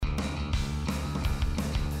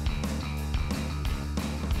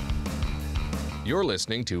You're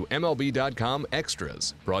listening to MLB.com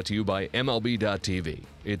Extras, brought to you by MLB.tv.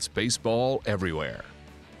 It's baseball everywhere.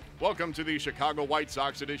 Welcome to the Chicago White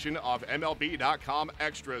Sox edition of MLB.com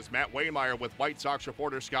Extras. Matt Waymire with White Sox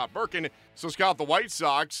reporter Scott Merkin. So, Scott, the White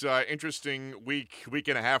Sox, interesting week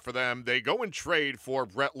and a half for them. They go and trade for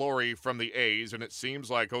Brett Lawrie from the A's, and it seems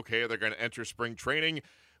like, okay, they're going to enter spring training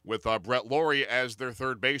with Brett Lawrie as their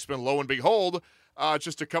third baseman. Lo and behold,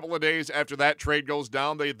 just a couple of days after that trade goes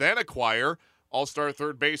down, they then acquire all-star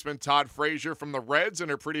third baseman Todd Frazier from the Reds in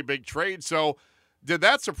a pretty big trade. So, did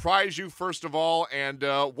that surprise you, first of all, and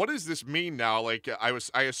what does this mean now? Like,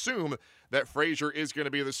 I assume that Frazier is going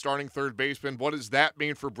to be the starting third baseman. What does that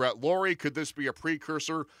mean for Brett Lawrie? Could this be a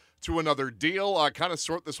precursor to another deal? Kind of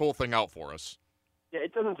sort this whole thing out for us. Yeah,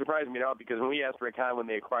 it doesn't surprise me at all, because when we asked Rick Hahn when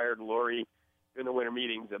they acquired Lawrie in the winter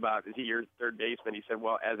meetings about, is he your third baseman, he said,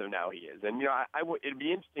 well, as of now he is. And, it'd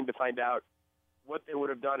be interesting to find out what they would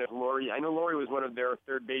have done if Lawrie – I know Lawrie was one of their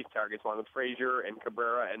third base targets, along with Frazier and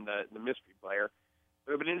Cabrera and the mystery player. It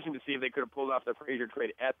would have been interesting to see if they could have pulled off the Frazier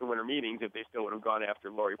trade at the winter meetings if they still would have gone after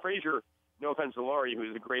Lawrie. Frazier, no offense to Lawrie, who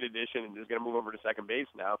is a great addition and is going to move over to second base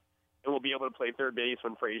now, and will be able to play third base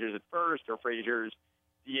when Frazier's at first or Frazier's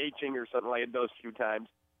DHing or something like those few times.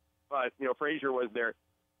 But, Frazier was their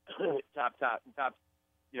top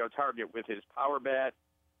target with his power bat,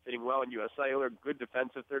 fitting well in U.S. Cellular, good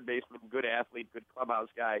defensive third baseman, good athlete, good clubhouse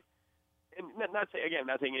guy. And not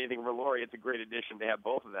saying anything for Lawrie, it's a great addition to have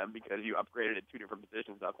both of them because you upgraded at two different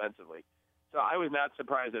positions offensively. So I was not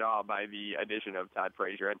surprised at all by the addition of Todd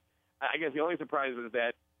Frazier. And I guess the only surprise was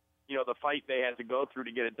that, the fight they had to go through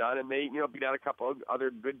to get it done, and they, beat out a couple of other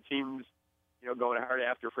good teams, going hard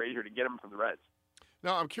after Frazier to get him from the Reds.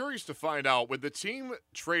 Now, I'm curious to find out, when the team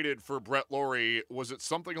traded for Brett Lawrie, was it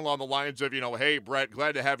something along the lines of, hey, Brett,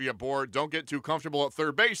 glad to have you aboard. Don't get too comfortable at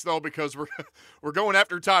third base, though, because we're going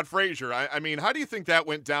after Todd Frazier. I mean, how do you think that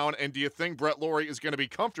went down, and do you think Brett Lawrie is going to be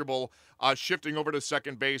comfortable shifting over to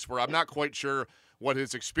second base, where I'm not quite sure what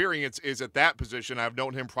his experience is at that position? I've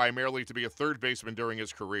known him primarily to be a third baseman during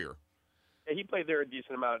his career. Yeah, he played there a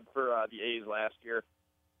decent amount for the A's last year.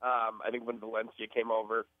 I think when Valencia came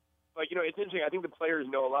over. But, it's interesting. I think the players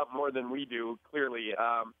know a lot more than we do, clearly.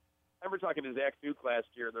 I remember talking to Zach Duke last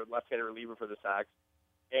year, their left-handed reliever for the Sox,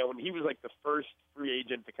 and when he was like the first free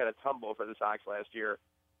agent to kind of tumble for the Sox last year,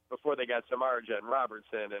 before they got Samardzija and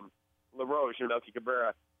Robertson and LaRoche and Melky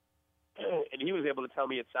Cabrera, and he was able to tell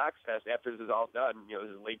me at Sox Fest after this is all done, this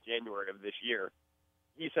is late January of this year,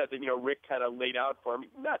 he said that, Rick kind of laid out for him,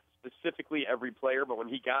 not specifically every player, but when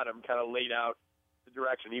he got him, kind of laid out the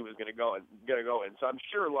direction he was going to go in. So I'm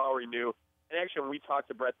sure Lawrie knew. And actually, when we talked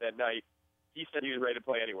to Brett that night, he said he was ready to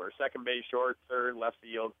play anywhere: second base, short, third, left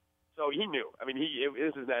field. So he knew. I mean,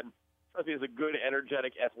 this is that. Trust me, he's a good,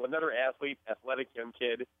 energetic, another athlete, athletic young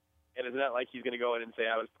kid. And it's not like he's going to go in and say,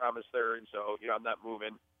 "I was promised third, so I'm not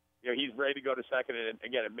moving." He's ready to go to second. And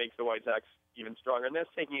again, it makes the White Sox even stronger. And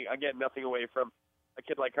that's taking nothing away from a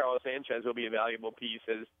kid like Carlos Sanchez, who'll be a valuable piece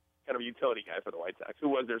as kind of a utility guy for the White Sox, who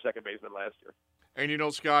was their second baseman last year.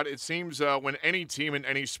 And, Scott, it seems when any team in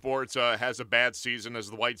any sports has a bad season, as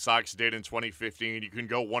the White Sox did in 2015, you can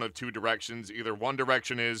go one of two directions. Either one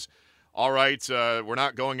direction is, all right, we're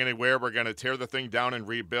not going anywhere, we're going to tear the thing down and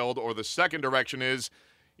rebuild. Or the second direction is,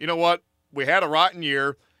 you know what, we had a rotten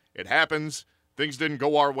year. It happens. Things didn't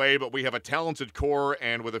go our way, but we have a talented core,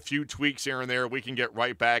 and with a few tweaks here and there, we can get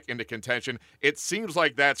right back into contention. It seems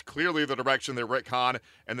like that's clearly the direction that Rick Hahn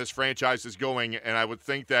and this franchise is going, and I would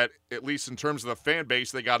think that, at least in terms of the fan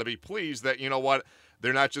base, they got to be pleased that,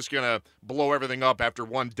 they're not just going to blow everything up after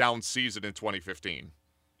one down season in 2015.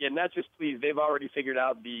 Yeah, not just pleased. They've already figured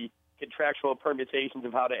out the contractual permutations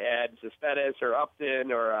of how to add Cespedes or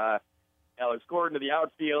Upton or Alex Gordon to the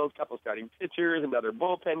outfield, a couple starting pitchers, another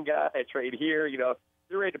bullpen guy, a trade here.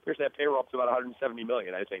 They're ready to push that payroll up to about $170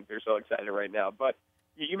 million, I think. They're so excited right now. But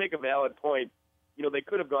you make a valid point. They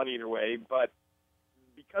could have gone either way, but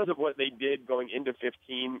because of what they did going into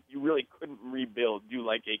 15, you really couldn't rebuild, do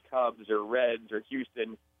like a Cubs or Reds or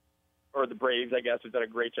Houston or the Braves, I guess, have done a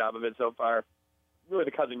great job of it so far. Really,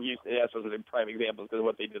 the Cubs and Houston, those are the prime examples because of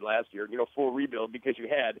what they did last year. Full rebuild because you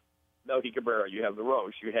had Melky Cabrera, you have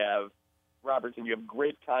LaRoche, you have Robertson, you have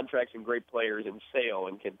great contracts and great players in Sale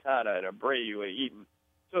and Quintana and Abreu and Eaton.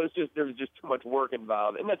 So there was just too much work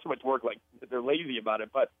involved, and not too much work like they're lazy about it,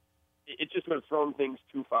 but it just would have thrown things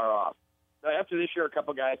too far off. Now, after this year, a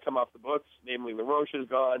couple guys come off the books, namely LaRoche is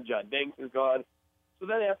gone, John Danks is gone. So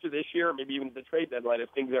then after this year, maybe even at the trade deadline, if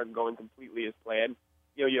things aren't going completely as planned,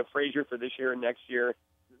 you have Frazier for this year and next year,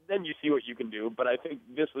 then you see what you can do. But I think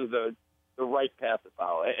this was the right path to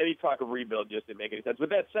follow. Any talk of rebuild just didn't make any sense. With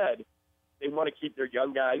that said, they want to keep their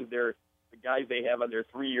young guys, the guys they have on their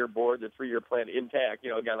 3-year board, their 3-year plan intact.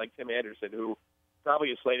 A guy like Tim Anderson, who probably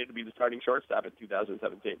is slated to be the starting shortstop in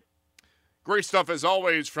 2017. Great stuff as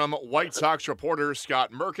always from White Sox reporter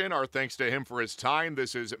Scott Merkin. Our thanks to him for his time.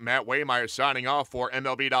 This is Matt Waymire signing off for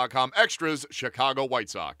MLB.com Extras, Chicago White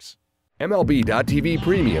Sox. MLB.TV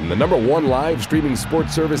Premium, the #1 live streaming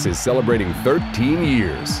sports service, is celebrating 13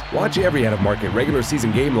 years. Watch every out-of-market regular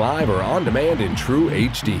season game live or on demand in true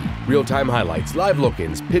HD. Real-time highlights, live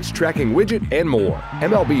look-ins, pitch tracking widget, and more.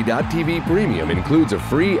 MLB.TV Premium includes a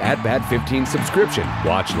free At-Bat 15 subscription.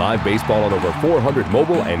 Watch live baseball on over 400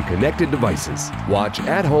 mobile and connected devices. Watch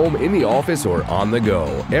at home, in the office, or on the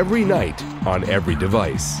go every night on every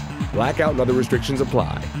device. Blackout and other restrictions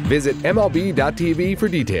apply. Visit MLB.TV for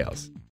details.